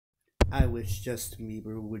I wish Justin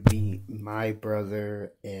Bieber would be my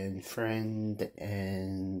brother and friend,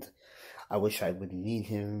 and I wish I would meet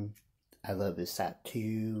him. I love his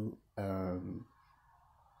tattoo.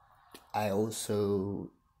 I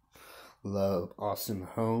also love Awesome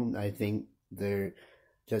Home. I think they're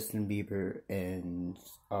Justin Bieber and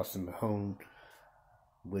Awesome Home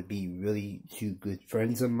would be really two good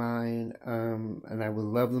friends of mine. And I would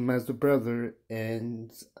love them as a brother,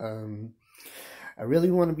 and I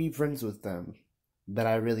really want to be friends with them, but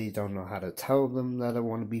I really don't know how to tell them that I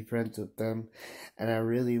want to be friends with them. And I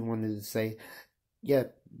really wanted to say, yeah,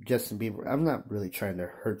 Justin Bieber, I'm not really trying to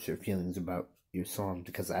hurt your feelings about your song,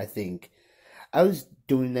 because I think I was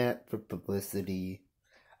doing that for publicity.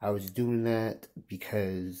 I was doing that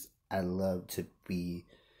because I love to be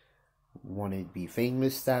wanted to be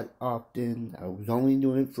famous that often. I was only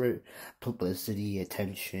doing it for publicity,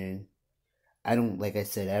 attention. I don't, like I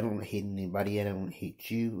said, I don't hate anybody. I don't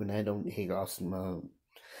hate you, and I don't hate Osmo.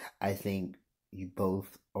 I think you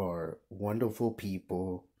both are wonderful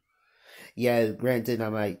people. Yeah, granted, I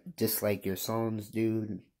might dislike your songs,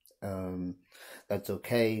 dude. Um, that's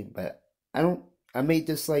okay, but I don't. I may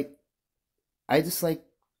dislike. I dislike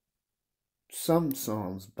some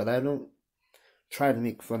songs, but I don't try to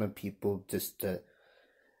make fun of people just to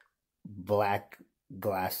black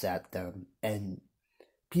glass at them. And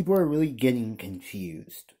people are really getting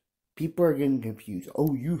confused. People are getting confused.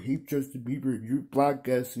 Oh, you hate Justin Bieber. You're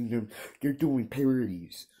blackgassing him. You're doing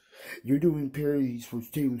parodies. You're doing parodies for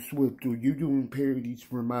Taylor Swift, or you're doing parodies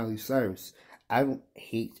for Miley Cyrus. I don't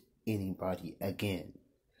hate anybody again.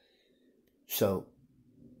 So,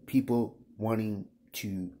 people wanting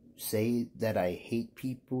to say that I hate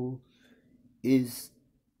people is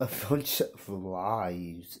a bunch of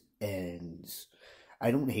lies, and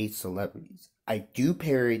I don't hate celebrities. I do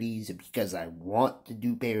parodies because I want to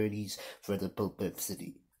do parodies for the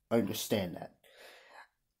publicity. Understand that.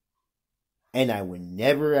 And I would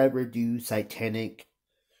never ever do satanic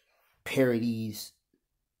parodies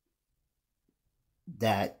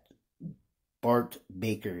that Bart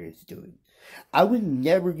Baker is doing. I would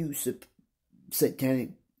never do satanic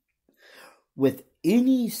with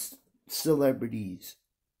any celebrities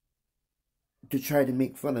to try to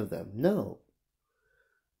make fun of them. No.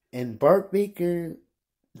 And Bart Baker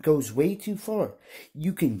goes way too far.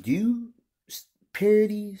 You can do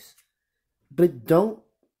parodies, but don't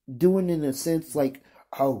do it in a sense like,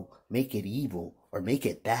 oh, make it evil or make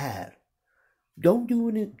it bad. Don't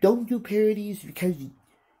do parodies because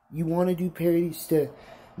you want to do parodies to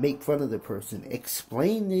make fun of the person.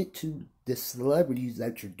 Explain it to the celebrities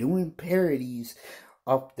that you're doing parodies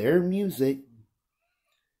of their music,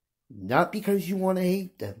 not because you want to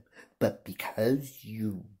hate them, but because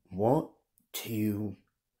you want to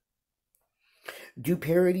do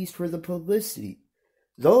parodies for the publicity.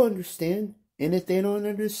 They'll understand, and if they don't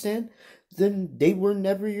understand, then they were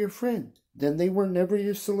never your friend. Then they were never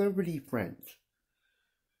your celebrity friends.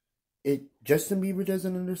 Justin Bieber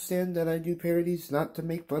doesn't understand that I do parodies not to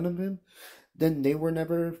make fun of him, then they were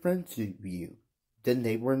never a friend to you. Then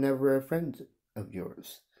they were never a friend of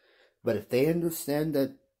yours. But if they understand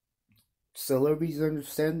that, celebrities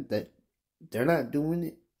understand that they're not doing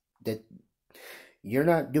it, that you're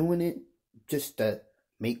not doing it just to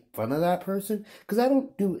make fun of that person, because I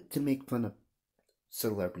don't do it to make fun of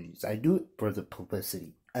celebrities. I do it for the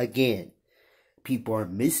publicity. Again, people are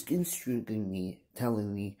misconstruing me,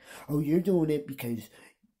 telling me, oh, you're doing it because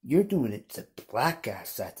you're doing it to black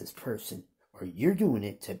ass at this person, or you're doing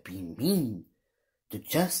it to be mean to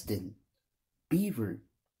Justin Bieber,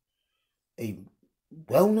 a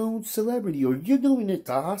well-known celebrity, or you're doing it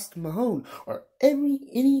to Austin Mahone, or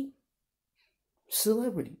any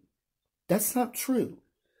celebrity. That's not true.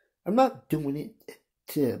 I'm not doing it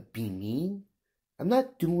to be mean. I'm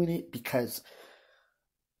not doing it because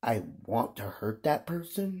I want to hurt that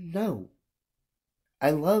person. No. I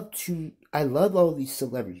love all these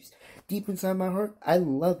celebrities. Deep inside my heart, I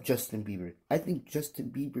love Justin Bieber. I think Justin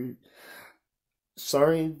Bieber,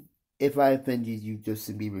 sorry if I offended you,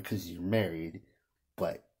 Justin Bieber, because you're married,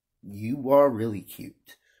 but you are really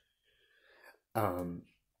cute.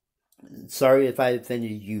 Sorry if I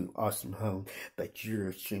offended you, Awesome Home, but you're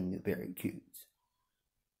extremely very cute.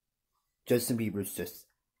 Justin Bieber's just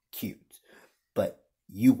cute, but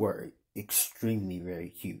you were extremely very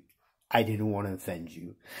cute. I didn't want to offend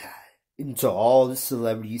you. And to all the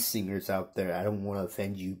celebrity singers out there, I don't want to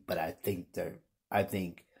offend you, but I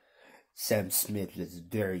think Sam Smith is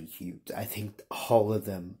very cute. I think all of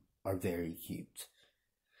them are very cute.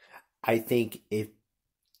 I think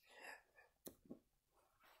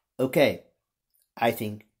I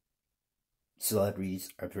think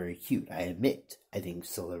celebrities are very cute. I admit, I think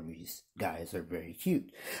celebrities, guys are very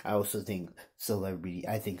cute. I also think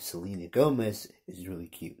I think Selena Gomez is really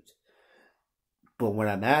cute. But what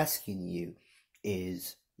I'm asking you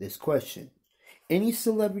is this question. Any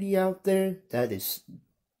celebrity out there that is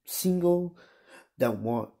single, that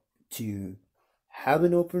want to have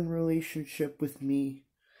an open relationship with me?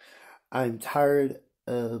 I'm tired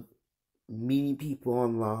of meeting people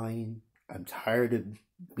online. I'm tired of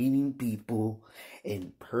meeting people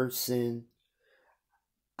in person.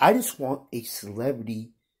 I just want a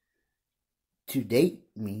celebrity to date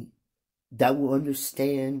me that will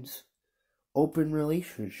understand open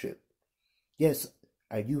relationship. Yes,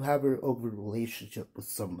 I do have an open relationship with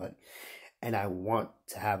somebody, and I want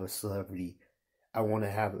to have a celebrity. I want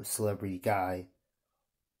to have a celebrity guy,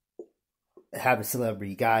 and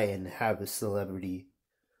have a celebrity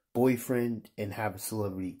boyfriend, and have a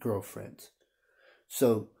celebrity girlfriend.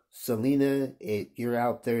 So, Selena, if you're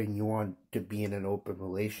out there and you want to be in an open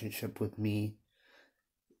relationship with me,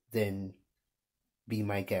 then be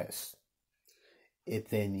my guest. If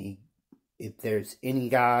there's any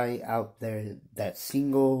guy out there that's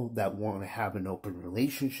single that want to have an open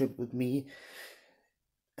relationship with me,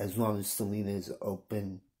 as long as Selena is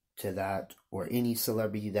open to that, or any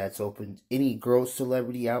celebrity that's open, any girl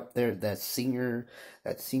celebrity out there that's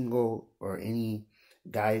single, or any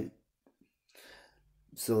guy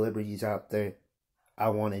celebrities out there, I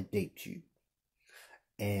want to date you.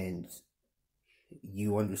 And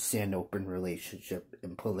you understand open relationship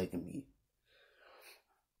and polygamy.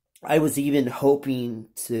 I was even hoping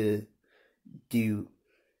to do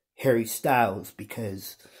Harry Styles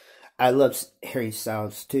because I love Harry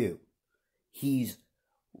Styles too. He's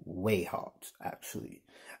way hot, actually.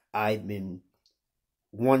 I've been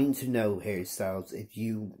wanting to know, Harry Styles, if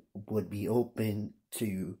you would be open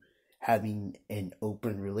to having an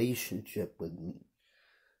open relationship with me.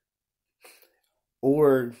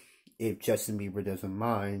 Or if Justin Bieber doesn't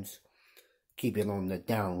mind, keep it on the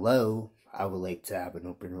down low, I would like to have an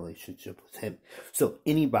open relationship with him. So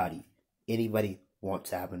anybody wants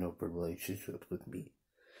to have an open relationship with me,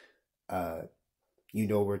 you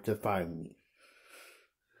know where to find me.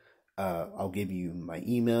 I'll give you my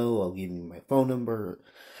email, I'll give you my phone number.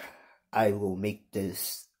 I will make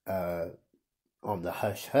this on the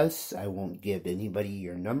hush hush. I won't give anybody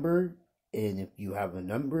your number, and if you have a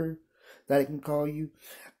number that I can call you,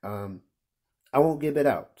 I won't give it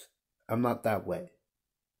out. I'm not that way,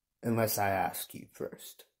 unless I ask you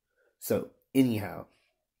first. So, anyhow,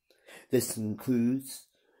 this includes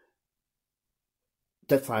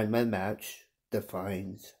Define My Match,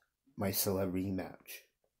 defines my celebrity match.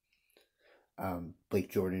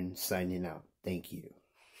 Blake Jordan signing out. Thank you.